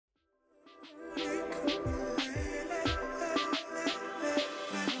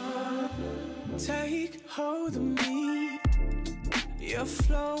take hold of me. You're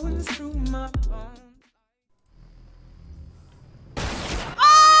flowing through my bones.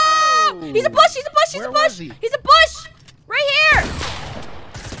 Oh! He's a bush! He's a bush! He's a bush! He's a bush! Right here!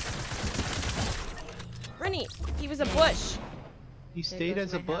 Rennie, he was a bush. He stayed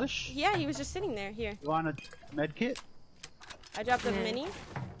as a bush? Yeah, he was just sitting there. Here. You want a med kit? I dropped a mini.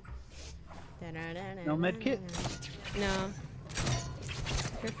 No med kit? No.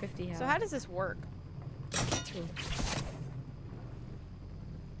 You're 50 health. So how does this work?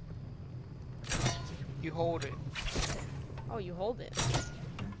 You hold it. Oh, you hold it.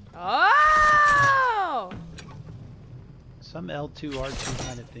 Oh! Some L2, R2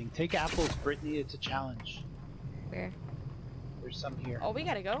 kind of thing. Take apples, Brittany. It's a challenge. Where? There's some here. Oh, we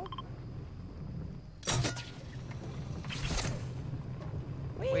gotta go.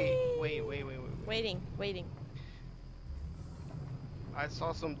 Wait. Waiting. I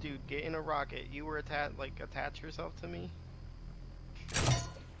saw some dude get in a rocket. You were attach yourself to me.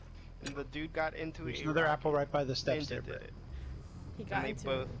 And the dude got into There's a another rocket. apple right by the steps there, Did Britt. it. He got And they into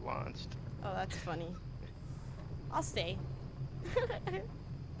both it. launched. Oh, that's funny. I'll stay.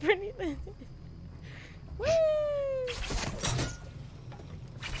 Brittany. Woo!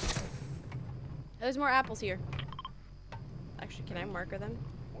 There's more apples here. Actually, can I marker them?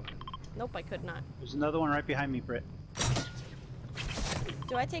 Nope, I could not. There's another one right behind me, Britt.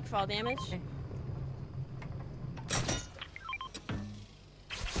 Do I take fall damage?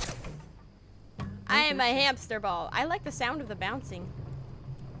 I am a hamster ball. I like the sound of the bouncing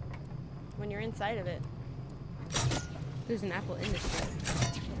when you're inside of it. There's an apple in this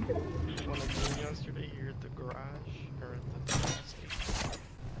room. When I came yesterday, you're at the garage or at the gas station.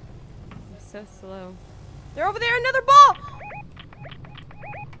 I'm so slow. They're over there, another ball!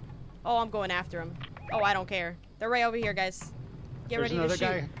 Oh, I'm going after him. Oh, I don't care. They're right over here, guys. Get There's ready to another shoot.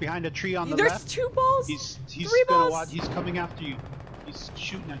 guy behind a tree on the There's left. 2 balls! He's Three gonna balls. watch. He's coming after you. He's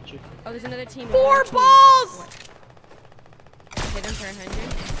shooting at you. Oh, there's another team. 4 balls! Hit him for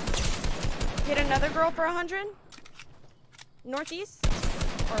 100. Hit another girl for 100. Northeast?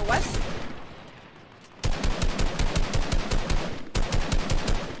 Or west?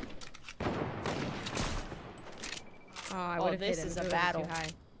 Oh, I Oh, would have hit this him. is It a was battle. Too high.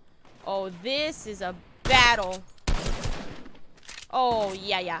 Oh, this is a battle. Oh,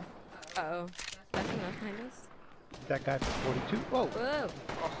 yeah. Uh-oh. That's enough behind us. That guy for 42. Whoa. Whoa.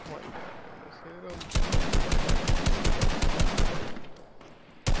 Oh my god. Let's hit him.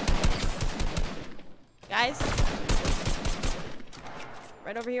 Guys.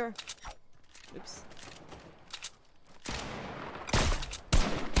 Right over here. Oops.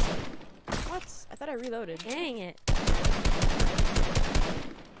 What? I thought I reloaded. Dang it.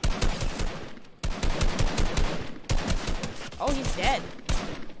 Oh, he's dead.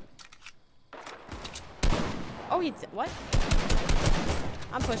 Oh, he's what?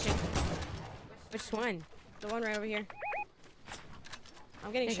 I'm pushing. Which one? The one right over here.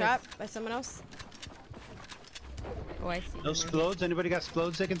 I'm getting Okay. shot by someone else. Oh, I see. No explodes? Anybody got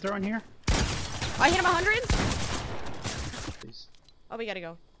explodes they can throw in here? Oh, I hit him 100. Please. Oh, we gotta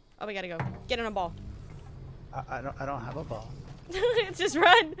go. Get in a ball. I don't have a ball. Just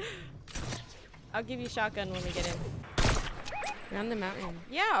run. I'll give you shotgun when we get in. We're on the mountain.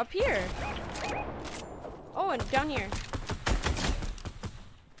 Yeah, up here. Oh, and down here.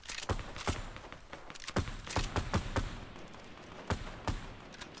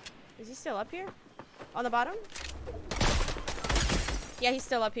 Is he still up here? On the bottom? Yeah, he's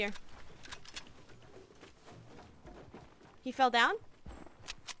still up here. He fell down?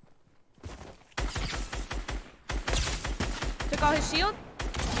 Took all his shield?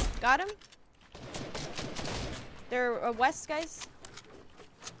 Got him? They're west, guys.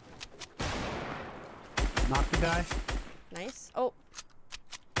 Knock the guy. Nice. Oh.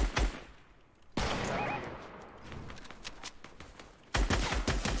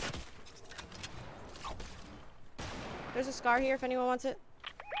 There's a scar here if anyone wants it.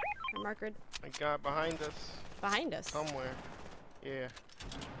 Or markered. I got behind us. Behind us. Somewhere. Yeah.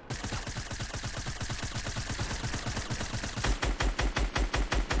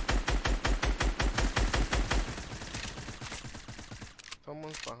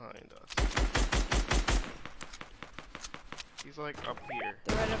 Someone's behind us. He's like up here.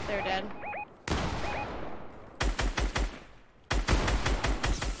 They're right up there, dead.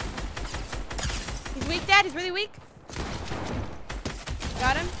 He's weak, Dad. He's really weak.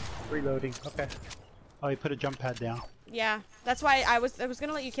 Got him. Reloading. Okay. Oh, he put a jump pad down. Yeah, that's why I was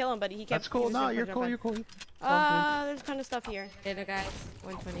gonna let you kill him, but he kept. That's cool. he was No, gonna you're put cool. it You're back. cool. There's a ton of stuff here. Data guys,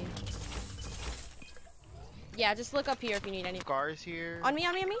 120. Yeah, just look up here if you need any. Scars here. On me.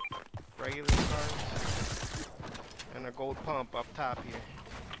 regular cars, and a gold pump up top here.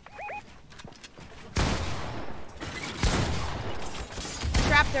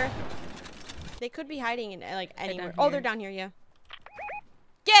 Trapped her. They could be hiding in like anywhere. down Oh, here. they're down here, yeah.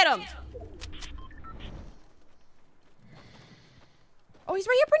 Get him! Oh, he's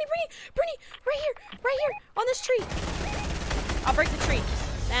right here, Brittany, right here, on this tree. I'll break the tree.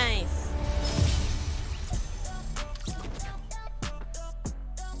 Nice.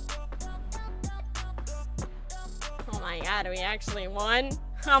 Oh my god, we actually won.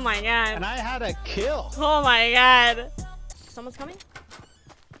 Oh my god. And I had a kill. Oh my god. Someone's coming?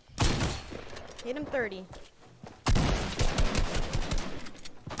 Hit him 30.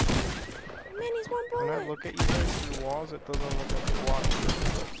 Man, he's one When I bullet. look at you guys through walls, it doesn't look like you're walking, it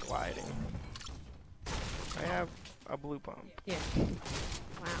looks like gliding. I have a blue pump, Yeah.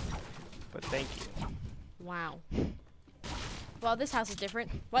 Wow. but thank you. Wow. Well, this house is different.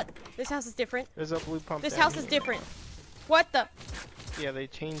 What? This house is different. There's a blue pump. This down house is here. different. What the? Yeah, they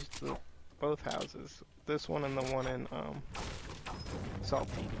changed both houses. This one and the one in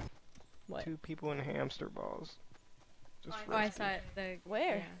Salty. What? 2 people in Hamster Balls. Just Oh, I risky. saw it. The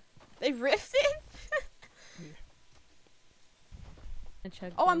Where? Yeah. They riffed it? A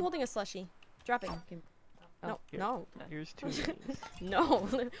chug Oh, I'm thing. holding a slushie. Drop it. Okay. No, Here. no, Here's 2 minis. no.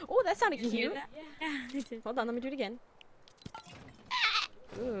 Oh, that sounded Did you cute. hear that? Yeah, I did. Hold on, let me do it again.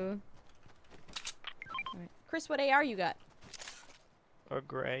 Ooh. Chris, what AR you got? A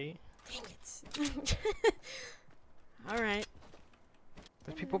gray. Dang it. Alright.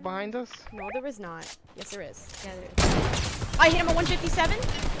 There's people behind us? No, there is not. Yes, there is. Yeah, there is. I hit him at 157.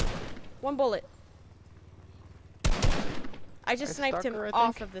 1 bullet. I just I sniped stuck him her, I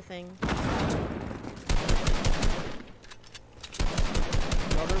off think. of the thing.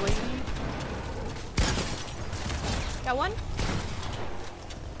 Another lady? Got one.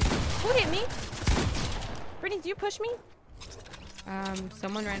 Who hit me? Brittany, do you push me?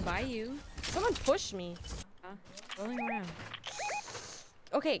 Someone ran by you. Someone pushed me. Rolling around.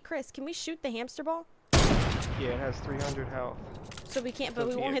 Okay, Chris, can we shoot the hamster ball? Yeah, it has 300 health. So we can't, The but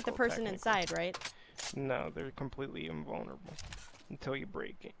we won't hit the vehicle, person technically. inside, right? No, they're completely invulnerable until you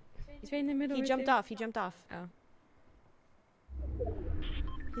break it. He's right in the middle. He right jumped there. off. He jumped off. Oh.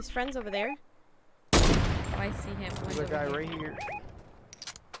 His friend's over there. Oh, I see him. One's There's a over guy here. right here.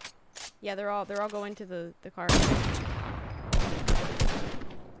 Yeah, they're all going to the car.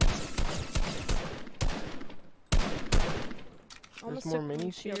 Almost more took my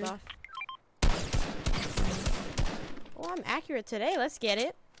minis shield here. off. Oh, I'm accurate today. Let's get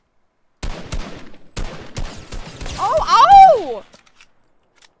it. Oh, oh!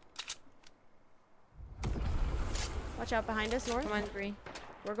 Watch out behind us, North. Come on, Bree.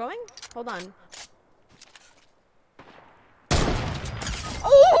 We're going? Hold on.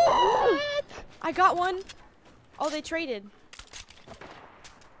 Oh! I got one. Oh, they traded.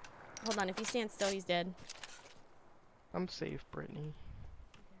 Hold on. If he stands still, he's dead. I'm safe, Brittany.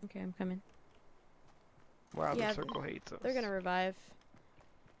 Okay, I'm coming. Wow, Yeah, the circle hates us. They're gonna revive.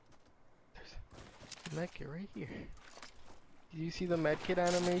 Medkit right here. Did you see the medkit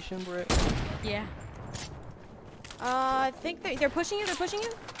animation, Britt? Yeah. I think they're pushing you. They're pushing you.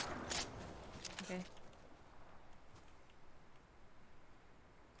 Okay.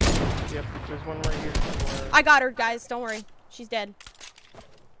 Yep, there's one right here somewhere. I got her, guys. Don't worry. She's dead.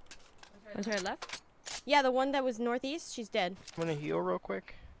 Was her left? Yeah, the one that was northeast. She's dead. I'm gonna heal real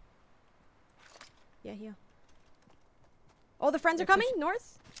quick. Yeah, here. Oh, the friends are They're coming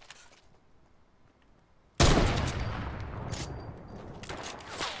north.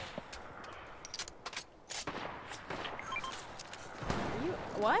 Are you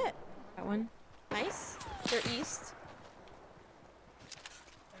what? That one. Nice. They're east.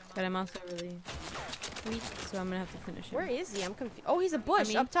 But I'm also really weak, so I'm gonna have to finish him. Where is he? I'm confused. Oh, he's a bush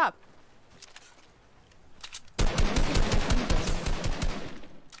mean- up top.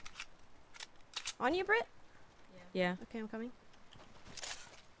 On you, Britt? Yeah. Okay, I'm coming.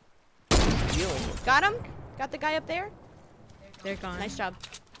 Healing. Got him. Got the guy up there. They're gone. Nice job.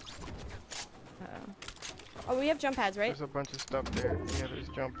 Uh-oh. Oh, we have jump pads, right? There's a bunch of stuff there. Yeah, there's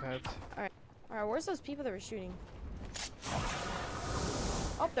jump pads. Alright, where's those people that were shooting?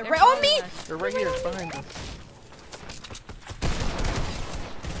 Oh, they're They're right. Oh, following me! us. They're right here, behind us.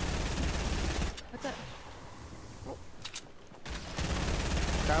 What's up?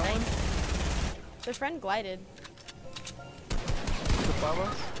 Got one? Their friend glided. He's above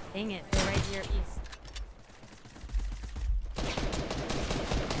us. Dang it. They're right here east.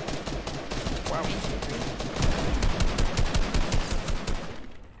 Wow.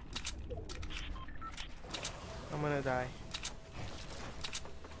 I'm gonna die.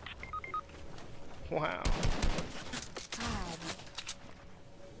 Wow. God.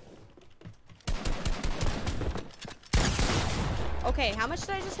 Okay, how much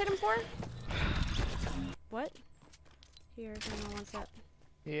did I just hit him for? What? Here, hang on one sec.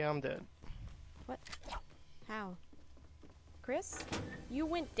 Yeah, I'm dead. What? How? Chris? You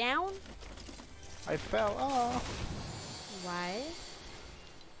went down? I fell off. Why?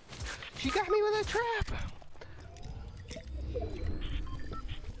 She got me with a trap.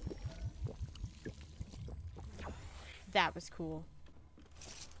 That was cool.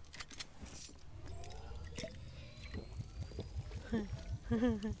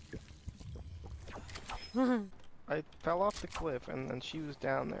 I fell off the cliff and then she was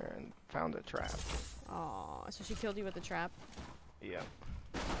down there and found a trap. Oh, so she killed you with the trap? Yeah.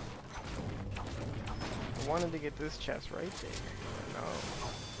 I wanted to get this chest right there. No.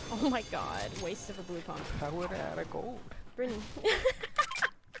 Oh my god, waste of a blue pump. I would have had a gold. Brittany.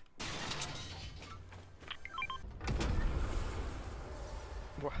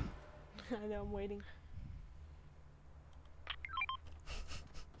 What? I know, I'm waiting.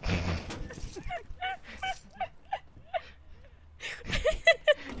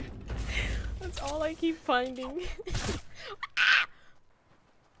 That's all I keep finding.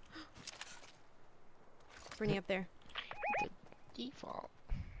 Brittany up there. Default.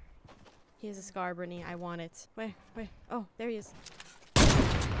 He has a scar, Brittany. I want it. Wait. Oh, there he is.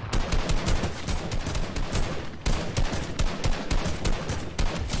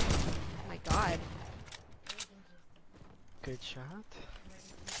 My god. Good shot.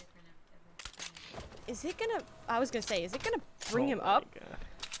 Is it gonna... I was gonna say, is it gonna bring him my up? God.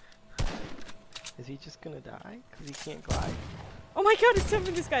 Is he just gonna die? Because he can't glide? Oh my god, it's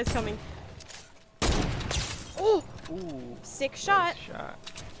something. This guy's coming. Oh! Ooh. Sick shot. Nice shot.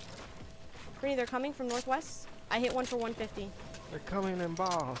 Brittany, they're coming from northwest. I hit one for 150. They're coming in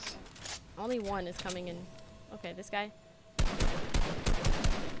balls. Only one is coming in. Okay, this guy.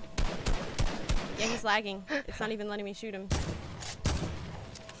 Yeah, he's lagging. It's not even letting me shoot him.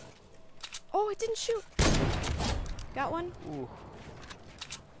 Oh, it didn't shoot. Got one. Ooh.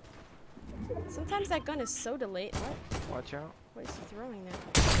 Sometimes that gun is so delayed. What? Watch out. What is he throwing there?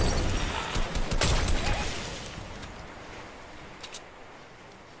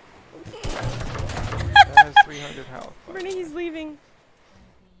 That has 300 health. Brittany, he's leaving.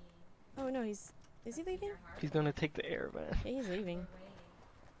 Oh no, he's... Is he leaving? He's gonna take the air, man. Yeah, he's leaving.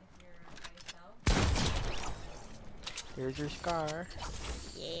 Here's your scar.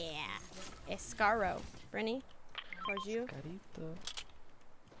 Yeah. Escaro. Brittany, towards you. Carito.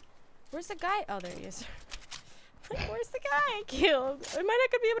 Where's the guy? Oh, there he is. Where's the guy I killed? Am I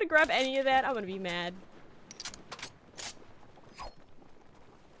not gonna be able to grab any of that? I'm gonna be mad.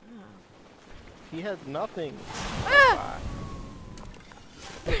 He has nothing. Ah!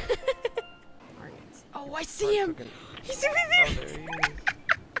 Oh, I see him! He's over there! Oh, there he is.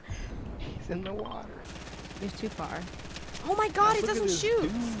 He's in the water. He's too far. Oh my god, it Look at doesn't this shoot!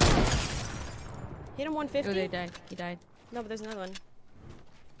 dude. Hit him Oh, 150? they died. He died. No, but there's another one.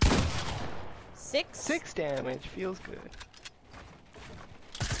 6? 6 damage. Feels good.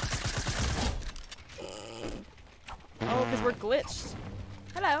 Oh, because we're glitched.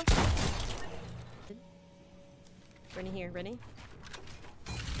 Hello. Brittany here, ready?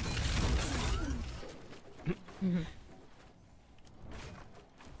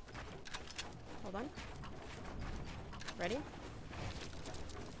 Hold on. Ready?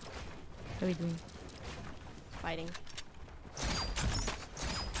 What are we doing? Fighting.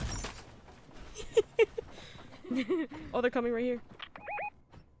 Oh, they're coming right here.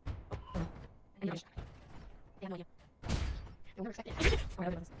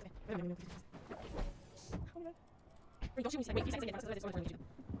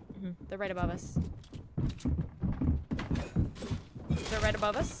 They're right above us. They're right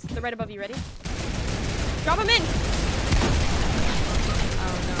above us. They're right above you. Ready? Drop them in!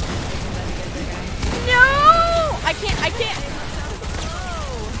 Oh no. I think that's a good guy. No! I can't.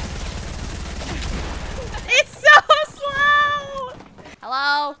 It's so slow!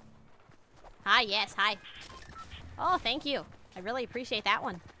 Hello? Hi, yes, hi. Oh, thank you. I really appreciate that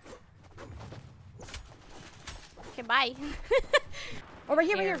one. Okay, bye. Oh, right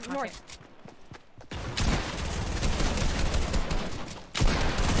here, north.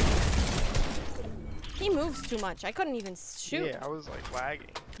 He moves too much. I couldn't even shoot. Yeah, I was like lagging.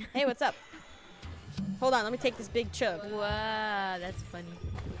 Hey, what's up? Hold on, let me take this big chug. Wow, that's funny.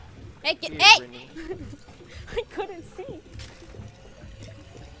 Hey, Cheers, hey! Brittany. I couldn't see.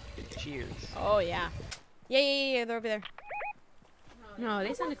 Cheers. Oh, yeah. Yeah, they're over there. No,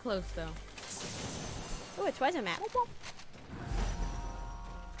 they sounded close though. Oh, it's was a map.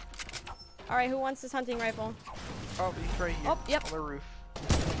 All right, who wants this hunting rifle? Oh, he's right here. Oh, yep. On the roof.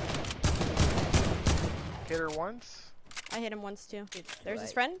 Hit her once. I hit him once too. There's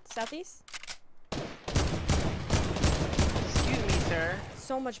his friend, southeast. Excuse me, sir.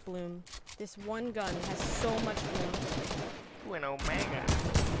 So much bloom. This one gun has so much bloom. Ooh, an Omega.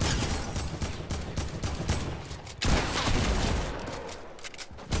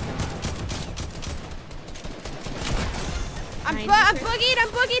 I'm boogied. I'm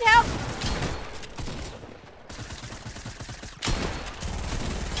boogied. Help!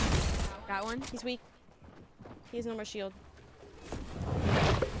 Got one. He's weak. He has no more shield.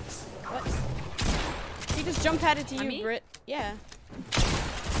 What? He just jump padded to you, me? Britt. Yeah.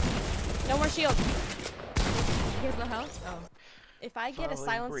 No more shield. He has low health. Oh. If I get a Falling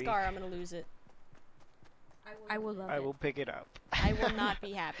silent break. scar, I'm gonna lose it. I will love I it. will pick it up. I will not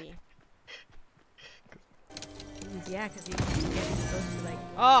be happy. Yeah, because you're getting supposed to like.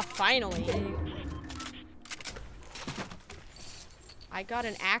 Oh, finally. I got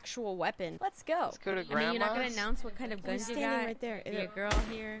an actual weapon. Let's go. Let's go to I mean, grandma's. you're not gonna announce what kind of guns you standing got. right there. Your girl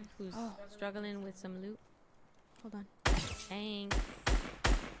here who's struggling with some loot. Hold on. Dang.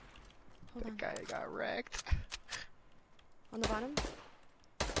 Hold That on. guy got wrecked. On the bottom.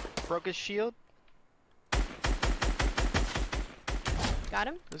 Broke his shield. Got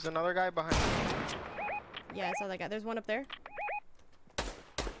him? There's another guy behind him. Yeah, I saw that guy. There's one up there.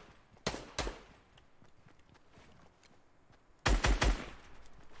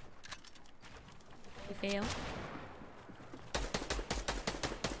 You fail.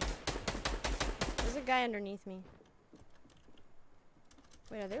 There's a guy underneath me.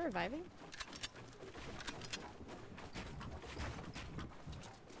 Wait, are they reviving?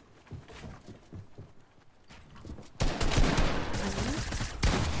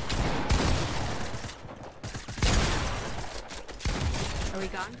 Are we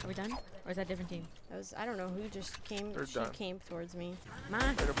gone? Are we done? Or is that a different team? That was, I don't know who just came. They're She done. came towards me. Ma.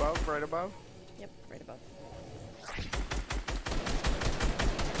 Right above, right above. Yep, right above.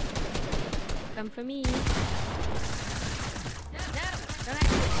 Come for me. No! Don't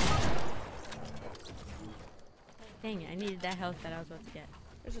actually. Dang it, I needed that health that I was about to get.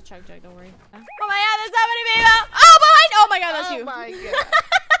 There's a chug jug, don't worry. Huh? Oh my god, there's so many people! Oh, behind! Oh my god, that's Oh you. my god.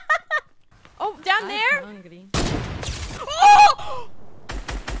 Oh, down I'm there? hungry. Oh!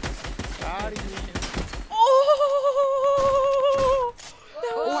 Got him. Oh!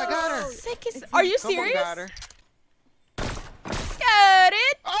 That Oh, I was got her. sickest. Are you Someone serious? got her. Got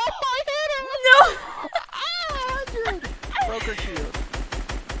it. Oh, I hit her. No. Broke her shield.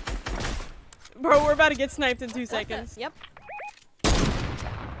 Bro, we're about to get sniped in 2 seconds. Yep.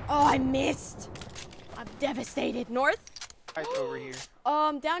 Oh, I missed. I'm devastated. North? Right over here.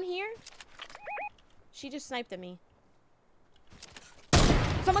 Down here? She just sniped at me.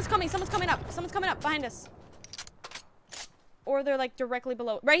 Someone's coming up. Someone's coming up behind us. Or they're like directly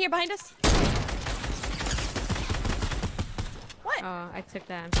below. Right here behind us. What? Oh, I took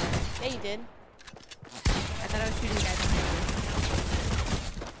that. I'm sorry. Yeah, you did. I thought I was shooting guys behind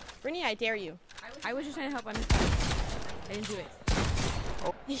Brittany, I dare you. me. I was just trying to help on this side. I didn't do it.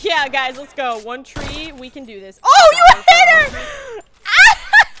 Yeah, guys, let's go. One tree, we can do this. Oh, you hit her!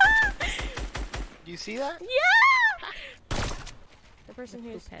 Do you see that? Yeah! The person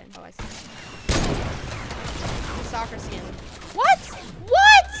who's... Poop head. Oh, I see. The soccer skin. What?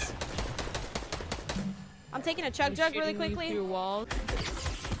 What? I'm taking a chug jug really quickly. Through walls.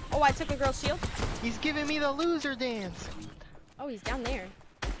 Oh, I took a girl's shield. He's giving me the loser dance. Oh, he's down there.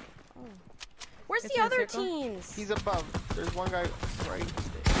 Oh. Where's It's the in a other circle? teams? He's above. There's one guy right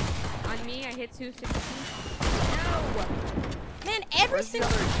there. On me, I hit 260. No! Man, every Where's the single...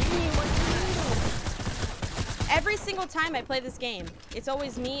 other team? Every single time I play this game, it's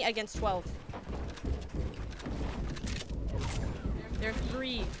always me against 12. There are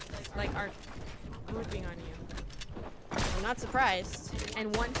 3, like, are grouping on you. I'm not surprised.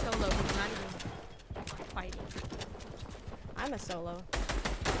 And 1 solo who's not even fighting. I'm a solo.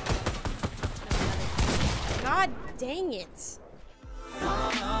 God dang it. I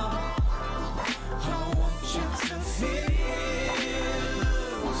want you to feel